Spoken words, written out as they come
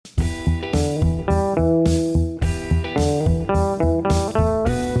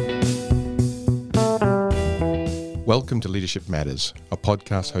Welcome to Leadership Matters, a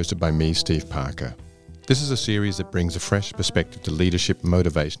podcast hosted by me, Steve Parker. This is a series that brings a fresh perspective to leadership,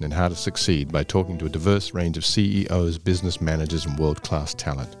 motivation, and how to succeed by talking to a diverse range of CEOs, business managers, and world-class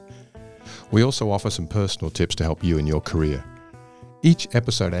talent. We also offer some personal tips to help you in your career. Each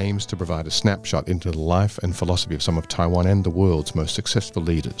episode aims to provide a snapshot into the life and philosophy of some of Taiwan and the world's most successful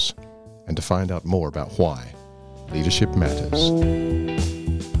leaders, and to find out more about why leadership matters.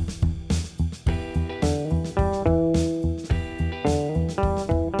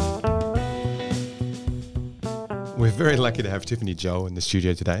 We're very lucky to have Tiffany Chou in the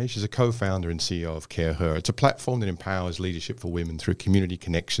studio today. She's a co-founder and CEO of CAREhER. It's a platform that empowers leadership for women through community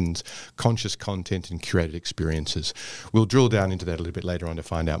connections, conscious content, and curated experiences. We'll drill down into that a little bit later on to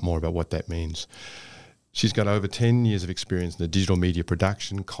find out more about what that means. She's got over 10 years of experience in the digital media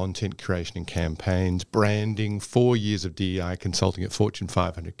production, content creation and campaigns, branding, 4 years of DEI consulting at Fortune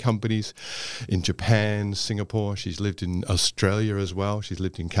 500 companies in Japan, Singapore. She's lived in Australia as well. She's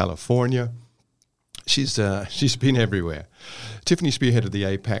lived in California. She's been everywhere. Tiffany spearheaded the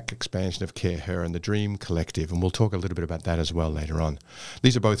APAC expansion of CAREhER and the Dream Collective, and we'll talk a little bit about that as well later on.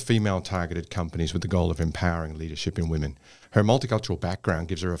 These are both female-targeted companies with the goal of empowering leadership in women. Her multicultural background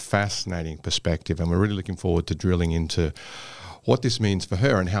gives her a fascinating perspective, and we're really looking forward to drilling into what this means for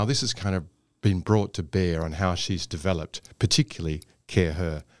her and how this has kind of been brought to bear on how she's developed, particularly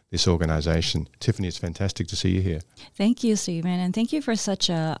CAREhER, this organization. Tiffany, it's fantastic to see you here. Thank you, Stephen, and thank you for such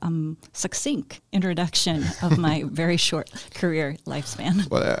a succinct introduction of my very short career lifespan.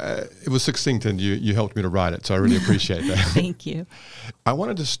 Well, it was succinct, and you helped me to write it, so I really appreciate that. Thank you. I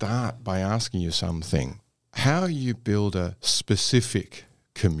wanted to start by asking you something. How you build a specific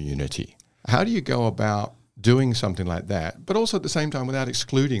community? How do you go about doing something like that, but also at the same time without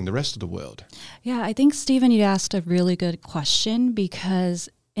excluding the rest of the world? Yeah, I think, Stephen, you asked a really good question, because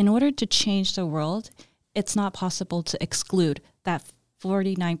in order to change the world, it's not possible to exclude that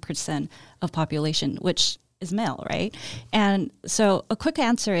 49% of population, which is male, right? And so a quick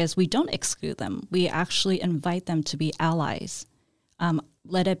answer is we don't exclude them. We actually invite them to be allies.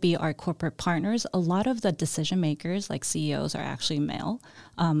 Let it be our corporate partners. A lot of the decision makers, like CEOs, are actually male.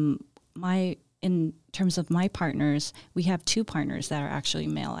 In terms of my partners, we have 2 partners that are actually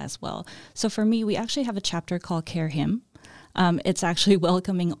male as well. So for me, we actually have a chapter called CAREhER. It's actually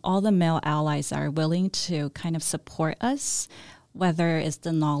welcoming all the male allies that are willing to kind of support us, whether it's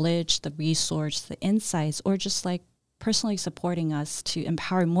the knowledge, the resource, the insights, or just like personally supporting us to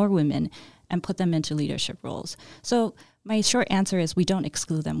empower more women and put them into leadership roles. So my short answer is we don't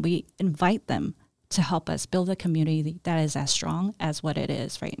exclude them. We invite them to help us build a community that is as strong as what it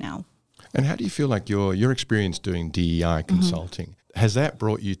is right now. And how do you feel like your experience doing DEI consulting, has that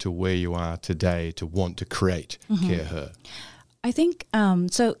brought you to where you are today to want to create CAREhER? I think,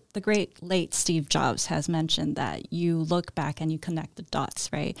 so the great late Steve Jobs has mentioned that you look back and you connect the dots,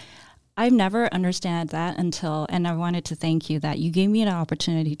 right? I've never understood that and I wanted to thank you that you gave me an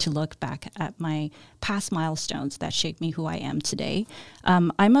opportunity to look back at my past milestones that shaped me who I am today.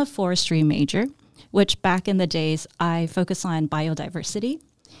 I'm a forestry major, which back in the days, I focused on biodiversity.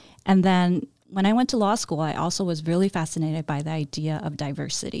 And then when I went to law school, I also was really fascinated by the idea of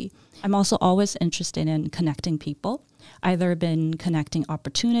diversity. I'm also always interested in connecting people, either been connecting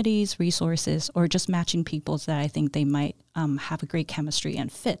opportunities, resources, or just matching people that I think they might have a great chemistry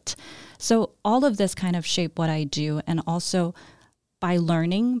and fit. So all of this kind of shaped what I do. And also by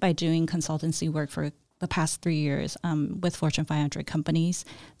doing consultancy work for the past 3 years with Fortune 500 companies,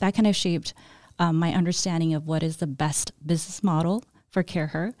 that kind of shaped my understanding of what is the best business model for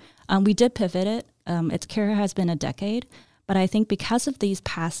CAREhER. We did pivot it. CAREhER has been a decade, but I think because of these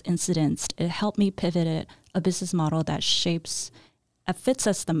past incidents, it helped me pivot a business model that fits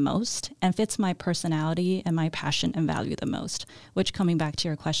us the most and fits my personality and my passion and value the most, which, coming back to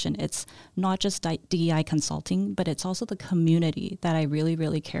your question, it's not just DEI consulting, but it's also the community that I really,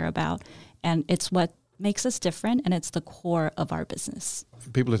 really care about. And it's what makes us different, and it's the core of our business.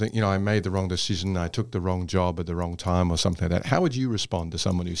 People who think, I made the wrong decision, I took the wrong job at the wrong time or something like that. How would you respond to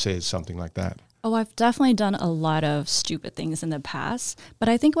someone who says something like that? Oh, I've definitely done a lot of stupid things in the past, but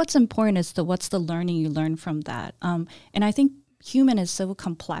I think what's important is what's the learning you learn from that. And I think human is so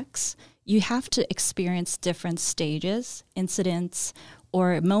complex. You have to experience different stages, incidents,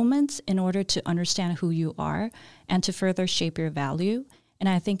 or moments in order to understand who you are and to further shape your value. And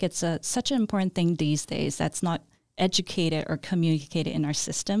I think it's such an important thing these days that's not educated or communicated in our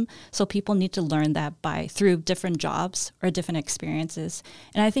system. So people need to learn that through different jobs or different experiences.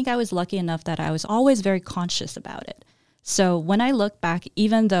 And I think I was lucky enough that I was always very conscious about it. So when I look back,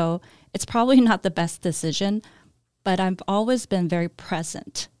 even though it's probably not the best decision, but I've always been very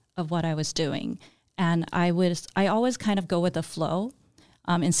present of what I was doing. And I always kind of go with the flow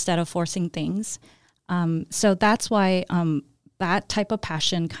instead of forcing things. So that's why that type of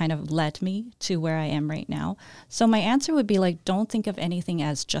passion kind of led me to where I am right now. So my answer would be like, don't think of anything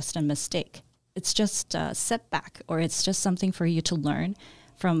as just a mistake. It's just a setback, or it's just something for you to learn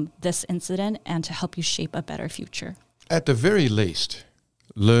from this incident and to help you shape a better future. At the very least,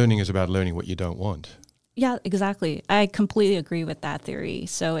 learning is about learning what you don't want. Yeah, exactly. I completely agree with that theory.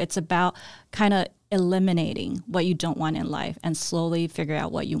 So it's about kind of eliminating what you don't want in life and slowly figure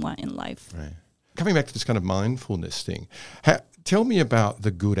out what you want in life. Right. Coming back to this kind of mindfulness thing, tell me about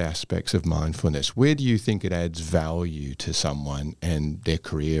the good aspects of mindfulness. Where do you think it adds value to someone and their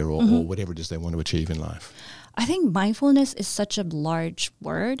career or whatever it is they want to achieve in life? I think mindfulness is such a large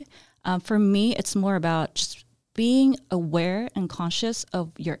word. For me, it's more about just being aware and conscious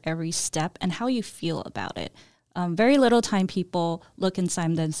of your every step and how you feel about it. Very little time people look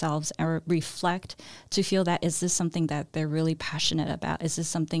inside themselves and reflect to feel that, is this something that they're really passionate about? Is this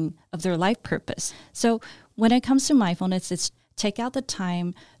something of their life purpose? So when it comes to mindfulness, it's take out the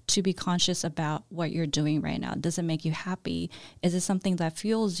time to be conscious about what you're doing right now. Does it make you happy? Is it something that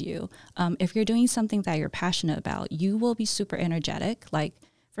fuels you? If you're doing something that you're passionate about, you will be super energetic. Like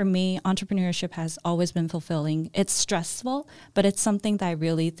for me, entrepreneurship has always been fulfilling. It's stressful, but it's something that I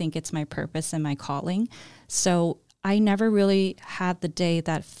really think it's my purpose and my calling. So I never really had the day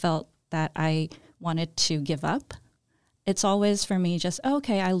that felt that I wanted to give up. It's always for me just,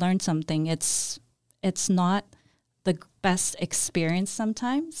 okay, I learned something. It's not the best experience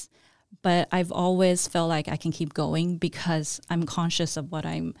sometimes, but I've always felt like I can keep going because I'm conscious of what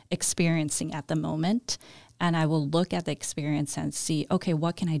I'm experiencing at the moment. And I will look at the experience and see, okay,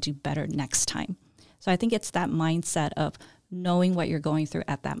 what can I do better next time? So I think it's that mindset of knowing what you're going through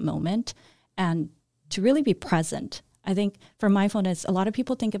at that moment and to really be present. I think for mindfulness, a lot of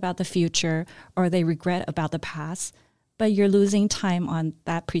people think about the future or they regret about the past, but you're losing time on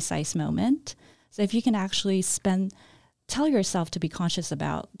that precise moment. So if you can actually tell yourself to be conscious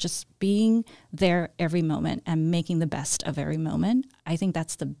about just being there every moment and making the best of every moment, I think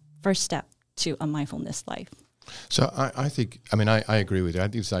that's the first step to a mindfulness life. So I think, I agree with you. I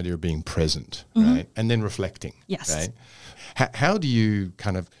think this idea of being present, right? And then reflecting, yes. Right? How do you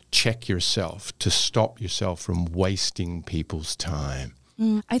kind of check yourself to stop yourself from wasting people's time?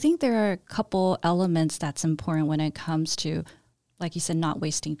 I think there are a couple elements that's important when it comes to, like you said, not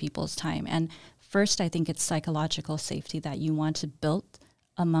wasting people's time. And first, I think it's psychological safety that you want to build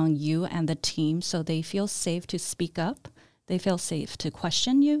among you and the team so they feel safe to speak up. They feel safe to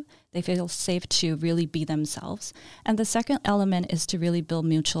question you. They feel safe to really be themselves. And the second element is to really build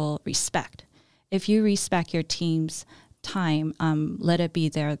mutual respect. If you respect your team's time, let it be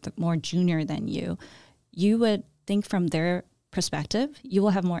they're more junior than you, you would think from their perspective, you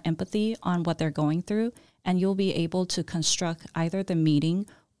will have more empathy on what they're going through, and you'll be able to construct either the meeting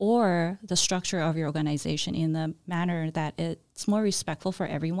or the structure of your organization in the manner that it's more respectful for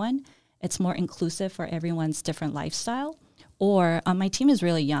everyone, it's more inclusive for everyone's different lifestyle. Or my team is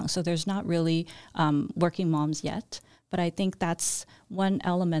really young, so there's not really working moms yet. But I think that's one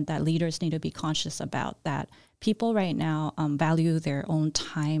element that leaders need to be conscious about, that people right now value their own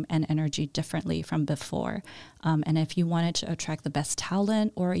time and energy differently from before. And if you wanted to attract the best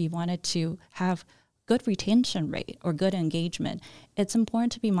talent or you wanted to have good retention rate or good engagement, it's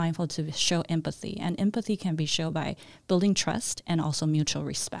important to be mindful to show empathy. And empathy can be shown by building trust and also mutual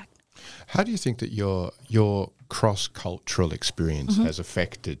respect. How do you think that your cross-cultural experience has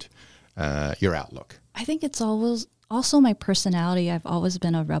affected your outlook? I think it's always also my personality. I've always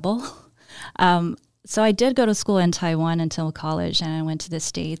been a rebel. So I did go to school in Taiwan until college, and I went to the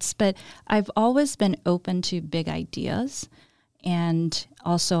States. But I've always been open to big ideas. And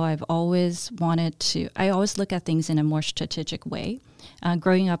also I've always I always look at things in a more strategic way.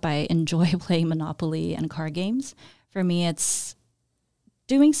 Growing up, I enjoy playing Monopoly and card games. For me, it's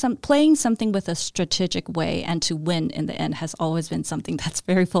playing something with a strategic way and to win in the end has always been something that's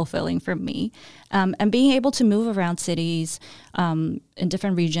very fulfilling for me. And being able to move around cities in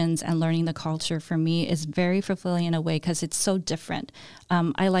different regions and learning the culture for me is very fulfilling in a way because it's so different.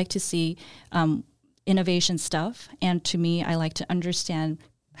 I like to see innovation stuff, and to me, I like to understand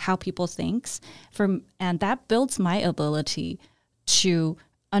how people think, and that builds my ability to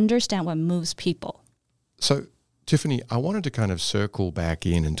understand what moves people. So, Tiffany, I wanted to kind of circle back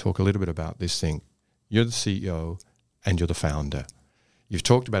in and talk a little bit about this thing. You're the CEO and you're the founder. You've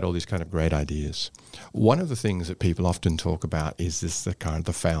talked about all these kind of great ideas. One of the things that people often talk about is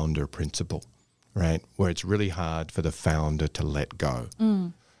the founder principle, right? Where it's really hard for the founder to let go.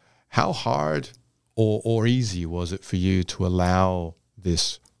 How hard or easy was it for you to allow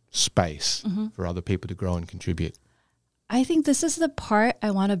this space for other people to grow and contribute? I think this is the part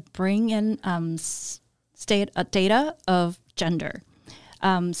I want to bring in data of gender.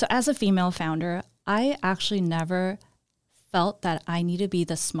 So as a female founder, I actually never felt that I need to be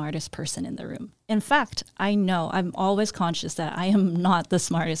the smartest person in the room. In fact, I know I'm always conscious that I am not the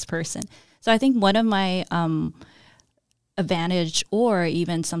smartest person. So I think one of my advantage, or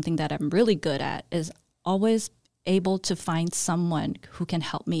even something that I'm really good at, is always able to find someone who can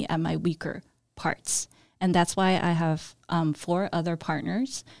help me at my weaker parts. And that's why I have 4 other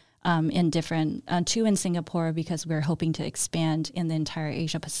partners in different, 2 in Singapore because we're hoping to expand in the entire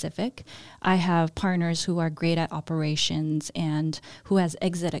Asia Pacific. I have partners who are great at operations and who has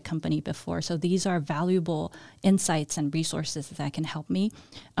exited company before. So these are valuable insights and resources that can help me.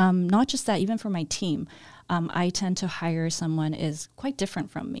 Not just that, even for my team, I tend to hire someone is quite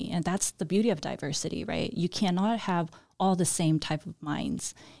different from me. And that's the beauty of diversity, right? You cannot have all the same type of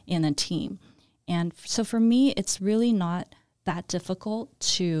minds in a team. And so for me, it's really not that difficult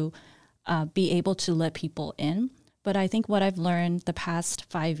to be able to let people in. But I think what I've learned the past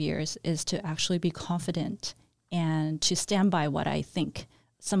 5 years is to actually be confident and to stand by what I think,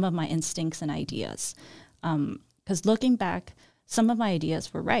 some of my instincts and ideas. Because looking back, some of my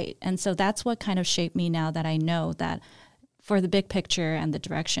ideas were right. And so that's what kind of shaped me now that I know that for the big picture and the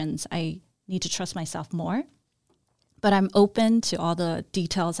directions, I need to trust myself more. But I'm open to all the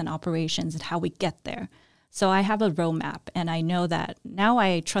details and operations and how we get there. So I have a roadmap, and I know that now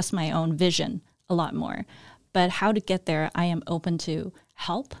I trust my own vision a lot more. But how to get there, I am open to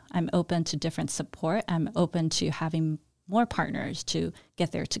help. I'm open to different support. I'm open to having more partners to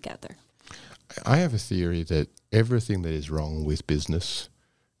get there together. I have a theory that everything that is wrong with business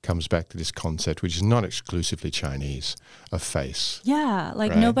comes back to this concept, which is not exclusively Chinese, of face. Yeah,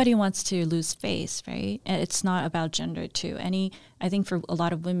 like right? Nobody wants to lose face, right? And it's not about gender too. I think for a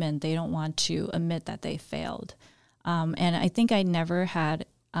lot of women, they don't want to admit that they failed. And I think I never had,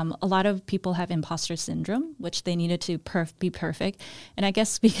 a lot of people have imposter syndrome, which they needed to be perfect. And I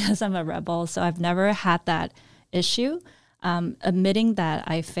guess because I'm a rebel, so I've never had that issue. Admitting that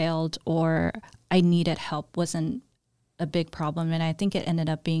I failed or I needed help wasn't a big problem, and I think it ended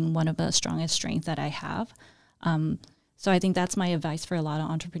up being one of the strongest strengths that I have. So I think that's my advice for a lot of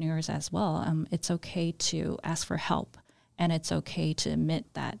entrepreneurs as well. It's okay to ask for help, and it's okay to admit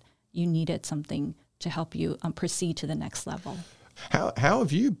that you needed something to help you proceed to the next level. How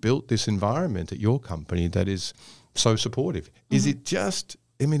have you built this environment at your company that is so supportive? Is it just,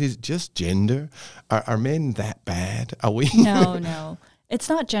 is it just gender? Are men that bad? Are we? No. It's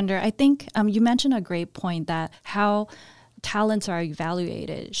not gender. I think you mentioned a great point that how talents are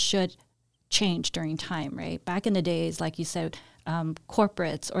evaluated should change during time, right? Back in the days, like you said,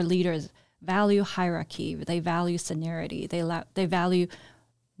 corporates or leaders value hierarchy. They value seniority. They value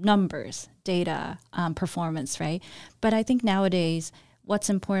numbers, data, performance, right? But I think nowadays, what's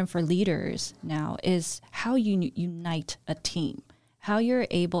important for leaders now is how you unite a team. How you're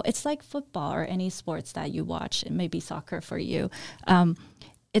able, it's like football or any sports that you watch, it may be soccer for you.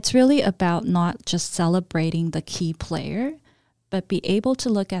 It's really about not just celebrating the key player, but be able to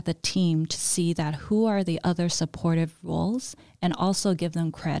look at the team to see that who are the other supportive roles and also give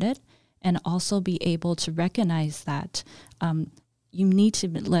them credit, and also be able to recognize that you need to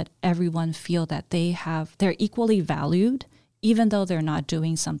let everyone feel that they're equally valued, even though they're not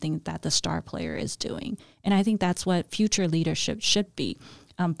doing something that the star player is doing. And I think that's what future leadership should be.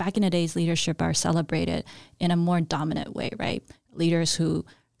 Back in the days, leadership are celebrated in a more dominant way, right? Leaders who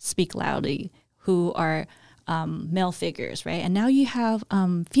speak loudly, who are male figures, right? And now you have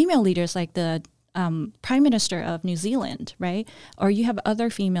female leaders like the Prime Minister of New Zealand, right? Or you have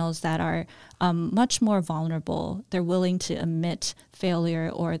other females that are much more vulnerable. They're willing to admit failure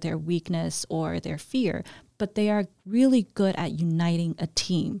or their weakness or their fear, but they are really good at uniting a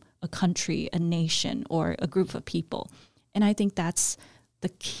team, a country, a nation, or a group of people. And I think that's the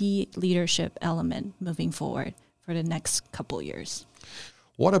key leadership element moving forward for the next couple of years.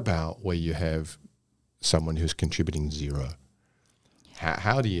 What about where you have someone who's contributing zero?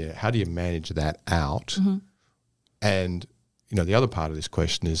 How do you manage that out? And the other part of this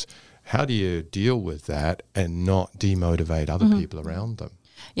question is, how do you deal with that and not demotivate other people around them?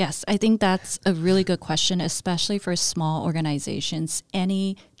 Yes, I think that's a really good question, especially for small organizations.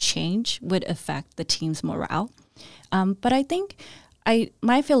 Any change would affect the team's morale. But I think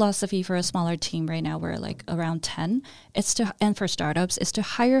my philosophy for a smaller team right now, we're like around 10, and for startups, is to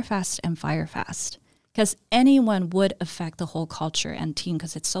hire fast and fire fast. Because anyone would affect the whole culture and team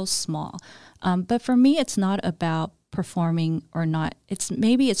because it's so small. But for me, it's not about performing or not. It's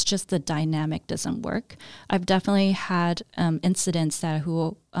just the dynamic doesn't work. I've definitely had incidents that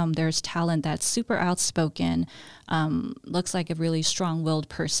there's talent that's super outspoken, looks like a really strong-willed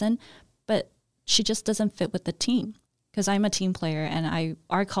person, but she just doesn't fit with the team. Because I'm a team player, and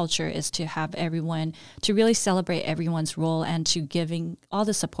our culture is to have everyone, to really celebrate everyone's role and to giving all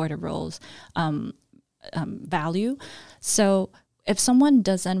the supportive roles value. So if someone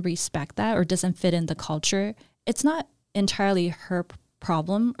doesn't respect that or doesn't fit in the culture, it's not entirely her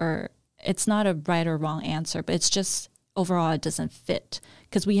problem, or it's not a right or wrong answer, but it's just overall it doesn't fit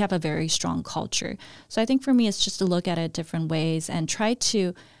because we have a very strong culture. So I think for me, it's just to look at it different ways and try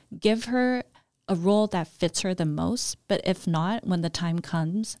to give her a role that fits her the most. But if not, when the time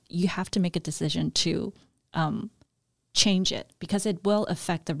comes, you have to make a decision to change it because it will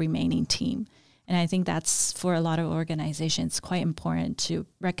affect the remaining team. And I think that's, for a lot of organizations, quite important to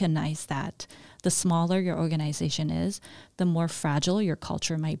recognize that the smaller your organization is, the more fragile your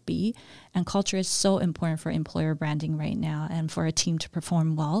culture might be. And culture is so important for employer branding right now and for a team to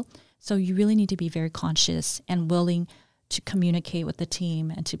perform well. So you really need to be very conscious and willing to communicate with the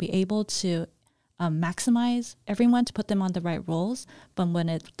team and to be able to maximize everyone, to put them on the right roles. But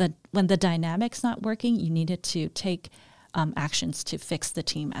when the dynamic's not working, you needed to take actions to fix the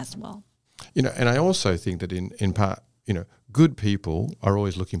team as well. And I also think that in part, good people are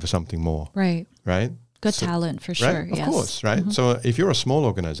always looking for something more. Right. Right? Good talent for sure. Right? Yes. Of course, right? Mm-hmm. So if you're a small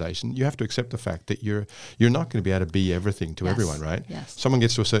organization, you have to accept the fact that you're not going to be able to be everything to everyone, right? Yes. Someone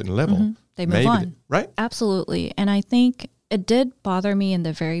gets to a certain level. Mm-hmm. They move on. Right? Absolutely. And I think it did bother me in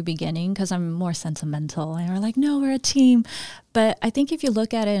the very beginning because I'm more sentimental and we're like, no, we're a team. But I think if you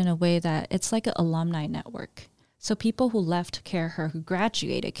look at it in a way that it's like an alumni network. So people who left CAREhER, who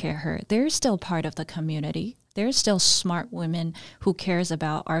graduated CAREhER, they're still part of the community. They're still smart women who cares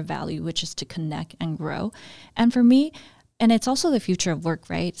about our value, which is to connect and grow. And for me, and it's also the future of work,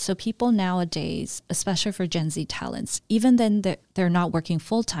 right? So people nowadays, especially for Gen Z talents, even then they're not working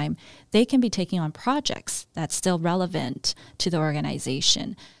full time, they can be taking on projects that's still relevant to the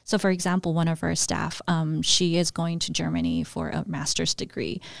organization. So for example, one of our staff, she is going to Germany for a master's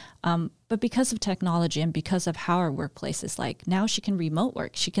degree. But because of technology and because of how our workplace is like, now she can remote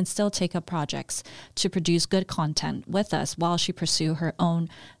work. She can still take up projects to produce good content with us while she pursue her own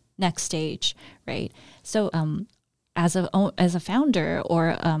next stage, right? So as a founder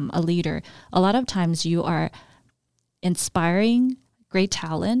or a leader, a lot of times you are inspiring great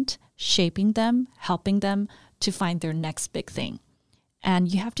talent, shaping them, helping them to find their next big thing.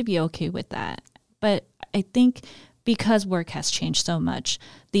 And you have to be okay with that. But I think because work has changed so much,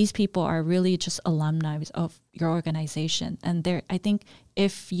 these people are really just alumni of your organization. And I think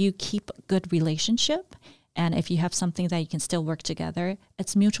if you keep a good relationship and if you have something that you can still work together,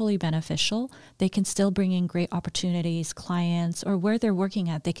 it's mutually beneficial. They can still bring in great opportunities, clients, or where they're working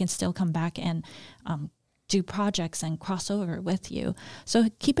at, they can still come back and do projects and cross over with you. So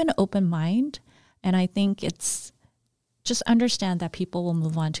keep an open mind. And I think it's just understand that people will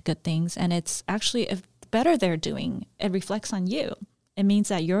move on to good things. And it's actually, if the better they're doing, it reflects on you. It means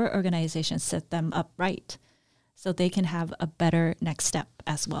that your organization set them up right so they can have a better next step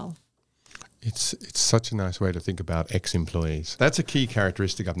as well. It's such a nice way to think about ex-employees. That's a key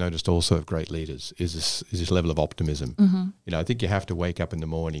characteristic I've noticed also of great leaders is this level of optimism. Mm-hmm. I think you have to wake up in the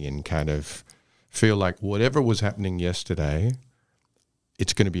morning and kind of feel like whatever was happening yesterday,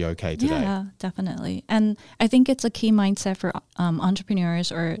 it's going to be okay today. Yeah, definitely. And I think it's a key mindset for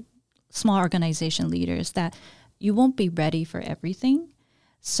entrepreneurs or small organization leaders that you won't be ready for everything.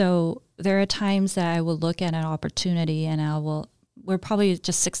 So there are times that I will look at an opportunity and we're probably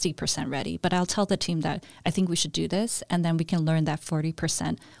just 60% ready, but I'll tell the team that I think we should do this, and then we can learn that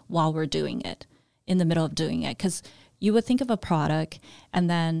 40% while we're doing it, in the middle of doing it. Because you would think of a product and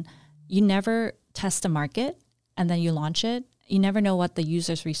then you never test the market and then you launch it. You never know what the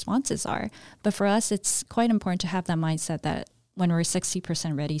user's responses are. But for us, it's quite important to have that mindset that when we're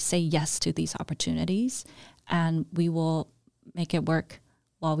 60% ready, say yes to these opportunities, and we will make it work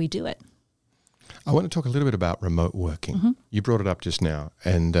while we do it. I want to talk a little bit about remote working. Mm-hmm. You brought it up just now.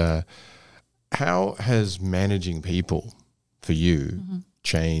 And how has managing people for you mm-hmm.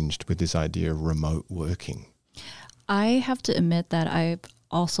 changed with this idea of remote working? I have to admit that I've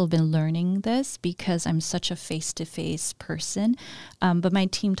also been learning this because I'm such a face-to-face person, but my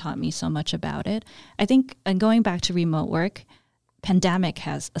team taught me so much about it. I think going back to remote work, pandemic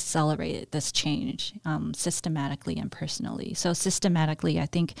has accelerated this change systematically and personally. So systematically, I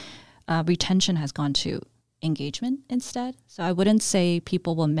think retention has gone to engagement instead. So I wouldn't say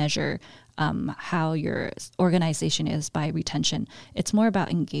people will measure how your organization is by retention. It's more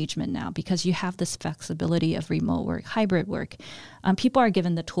about engagement now because you have this flexibility of remote work, hybrid work. People are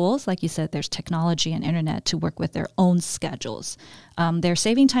given the tools, like you said, there's technology and internet to work with their own schedules. They're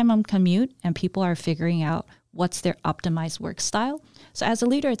saving time on commute, and people are figuring out what's their optimized work style. So as a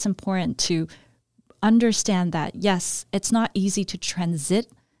leader, it's important to understand that, yes, it's not easy to transit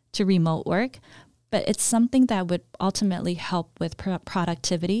to remote work, but it's something that would ultimately help with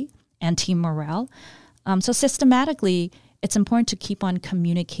productivity and team morale. So systematically, it's important to keep on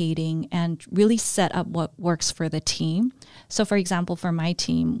communicating and really set up what works for the team. So for example, for my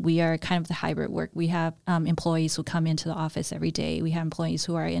team, we are kind of the hybrid work. We have employees who come into the office every day. We have employees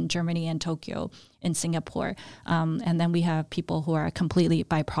who are in Germany and Tokyo, in Singapore. And then we have people who are completely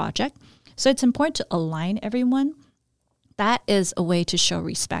by project. So it's important to align everyone. That is a way to show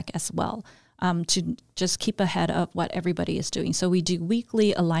respect as well. To just keep ahead of what everybody is doing. So we do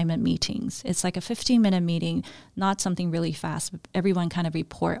weekly alignment meetings. It's like a 15-minute meeting, not something really fast. But everyone kind of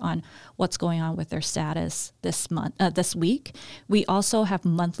report on what's going on with their status this week. We also have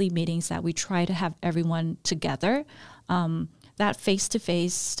monthly meetings that we try to have everyone together. That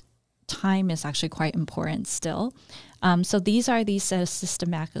face-to-face time is actually quite important still. So these are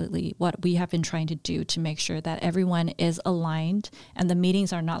systematically what we have been trying to do to make sure that everyone is aligned and the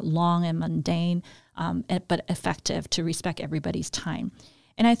meetings are not long and mundane, but effective to respect everybody's time.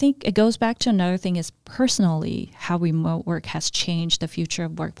 And I think it goes back to another thing is personally how remote work has changed the future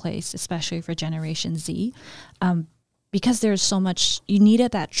of workplace, especially for Generation Z, because there's so much, you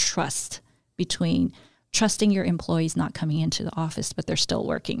needed that trust between trusting your employees not coming into the office, but they're still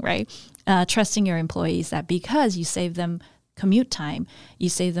working, right? Trusting your employees that because you save them commute time, you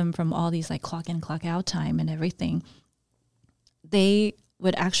save them from all these like clock in, clock out time and everything, they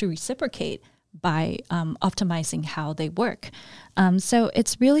would actually reciprocate by optimizing how they work. So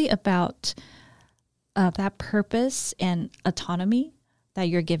it's really about that purpose and autonomy that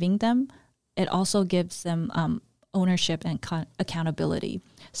you're giving them. It also gives them ownership and accountability.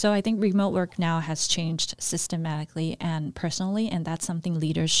 So I think remote work now has changed systematically and personally, and that's something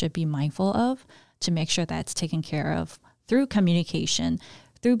leaders should be mindful of to make sure that it's taken care of through communication,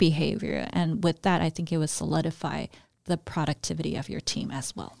 through behavior. And with that, I think it would solidify the productivity of your team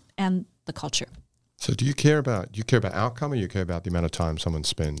as well and the culture. So do you care about outcome, or you care about the amount of time someone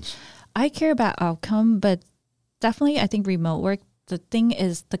spends? I care about outcome, but definitely I think remote work, the thing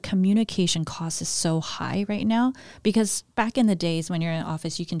is the communication cost is so high right now because back in the days when you're in an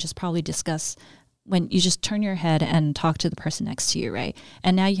office, you can just probably discuss when you just turn your head and talk to the person next to you, right?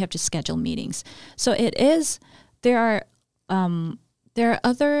 And now you have to schedule meetings. So there are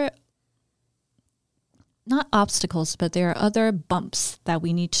other, not obstacles, but there are other bumps that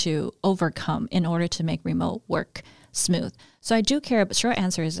we need to overcome in order to make remote work smooth. So I do care, but short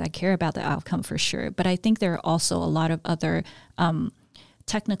answer is I care about the outcome for sure. But I think there are also a lot of other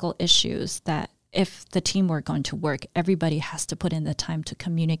technical issues that if the team were going to work, everybody has to put in the time to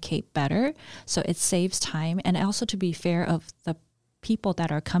communicate better. So it saves time and also to be fair of the people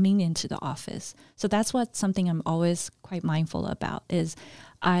that are coming into the office. So that's something I'm always quite mindful about is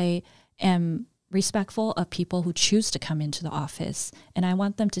I am respectful of people who choose to come into the office. And I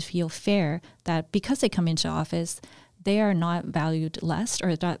want them to feel fair that because they come into office, they are not valued less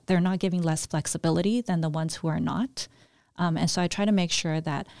or that they're not giving less flexibility than the ones who are not. And so I try to make sure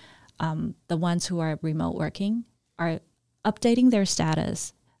that the ones who are remote working are updating their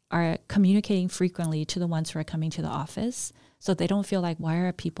status, are communicating frequently to the ones who are coming to the office so they don't feel like, why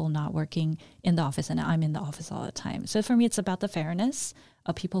are people not working in the office and I'm in the office all the time? So for me, it's about the fairness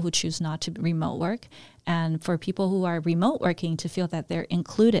of people who choose not to remote work and for people who are remote working to feel that they're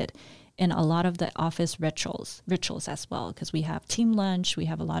included in a lot of the office rituals as well, because we have team lunch, we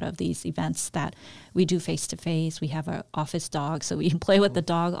have a lot of these events that we do face-to-face, we have our office dog, so we can play with the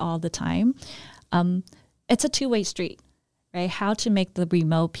dog all the time. It's a two-way street, right? How to make the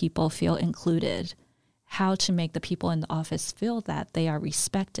remote people feel included, how to make the people in the office feel that they are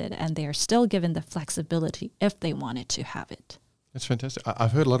respected and they are still given the flexibility if they wanted to have it. That's fantastic.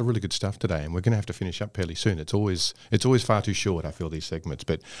 I've heard a lot of really good stuff today, and we're going to have to finish up fairly soon. It's always far too short, I feel, these segments.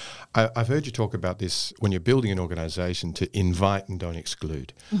 But I've heard you talk about this when you're building an organization to invite and don't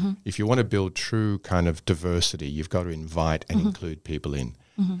exclude. Mm-hmm. If you want to build true kind of diversity, you've got to invite and include people in.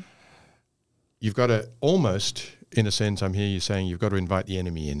 Mm-hmm. You've got to almost, in a sense, I'm hearing you saying you've got to invite the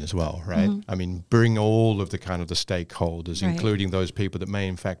enemy in as well, right? Mm-hmm. I mean, bring all of the kind of the stakeholders, right, including those people that may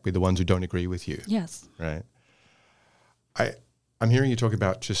in fact be the ones who don't agree with you. Yes. Right. I'm hearing you talk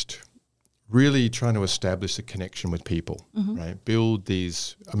about just really trying to establish a connection with people, right? Build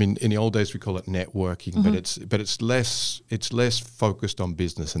these. I mean, in the old days we call it networking, but it's less focused on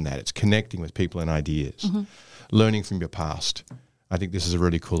business than that. It's connecting with people and ideas, learning from your past. I think this is a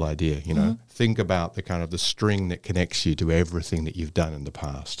really cool idea. You know, think about the kind of the string that connects you to everything that you've done in the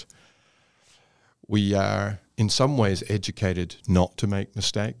past. We are in some ways educated not to make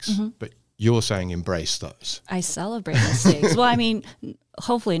mistakes, but you're saying embrace those. I celebrate mistakes. Well, I mean,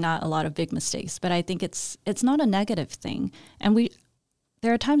 hopefully not a lot of big mistakes, but I think it's not a negative thing. And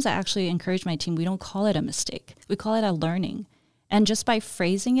there are times I actually encourage my team, we don't call it a mistake. We call it a learning. And just by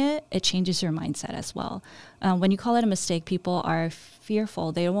phrasing it, it changes your mindset as well. When you call it a mistake, people are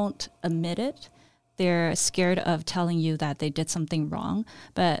fearful. They won't admit it. They're scared of telling you that they did something wrong.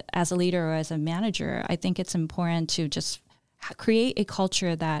 But as a leader or as a manager, I think it's important to just create a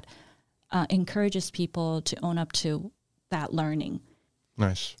culture that encourages people to own up to that learning.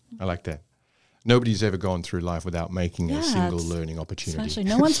 Nice. I like that. Nobody's ever gone through life without making a single learning opportunity. Especially,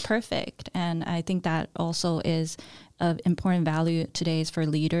 no one's perfect. And I think that also is an important value today is for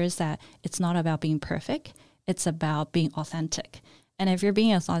leaders, that it's not about being perfect. It's about being authentic. And if you're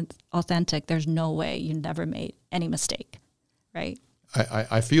being authentic, there's no way you never made any mistake, right?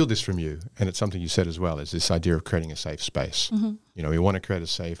 I feel this from you, and it's something you said as well, is this idea of creating a safe space. You know, we want to create a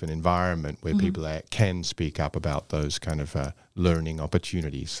safe environment where people can speak up about those kind of learning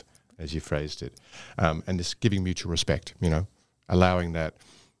opportunities, as you phrased it, and this giving mutual respect, you know, allowing that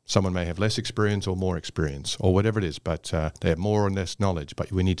someone may have less experience or more experience or whatever it is, but they have more or less knowledge, but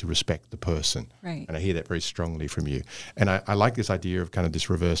we need to respect the person. Right. And I hear that very strongly from you. And I like this idea of kind of this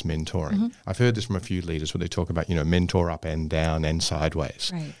reverse mentoring. I've heard this from a few leaders where they talk about, you know, mentor up and down and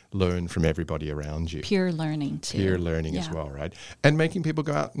sideways. Right. Learn from everybody around you. Peer learning too. Peer learning as well, right? And making people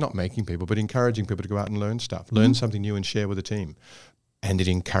go out, not making people, but encouraging people to go out and learn stuff. Learn something new and share with the team. And it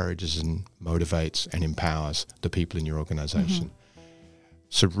encourages and motivates and empowers the people in your organization.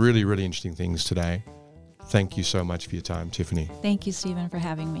 So really, really interesting things today. Thank you so much for your time, Tiffany. Thank you, Stephen, for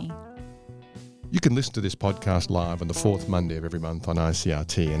having me. You can listen to this podcast live on the fourth Monday of every month on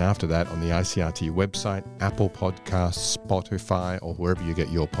ICRT, and after that on the ICRT website, Apple Podcasts, Spotify, or wherever you get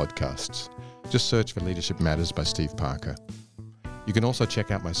your podcasts. Just search for Leadership Matters by Steve Parker. You can also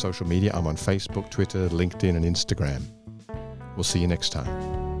check out my social media. I'm on Facebook, Twitter, LinkedIn, and Instagram. We'll see you next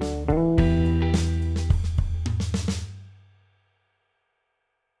time.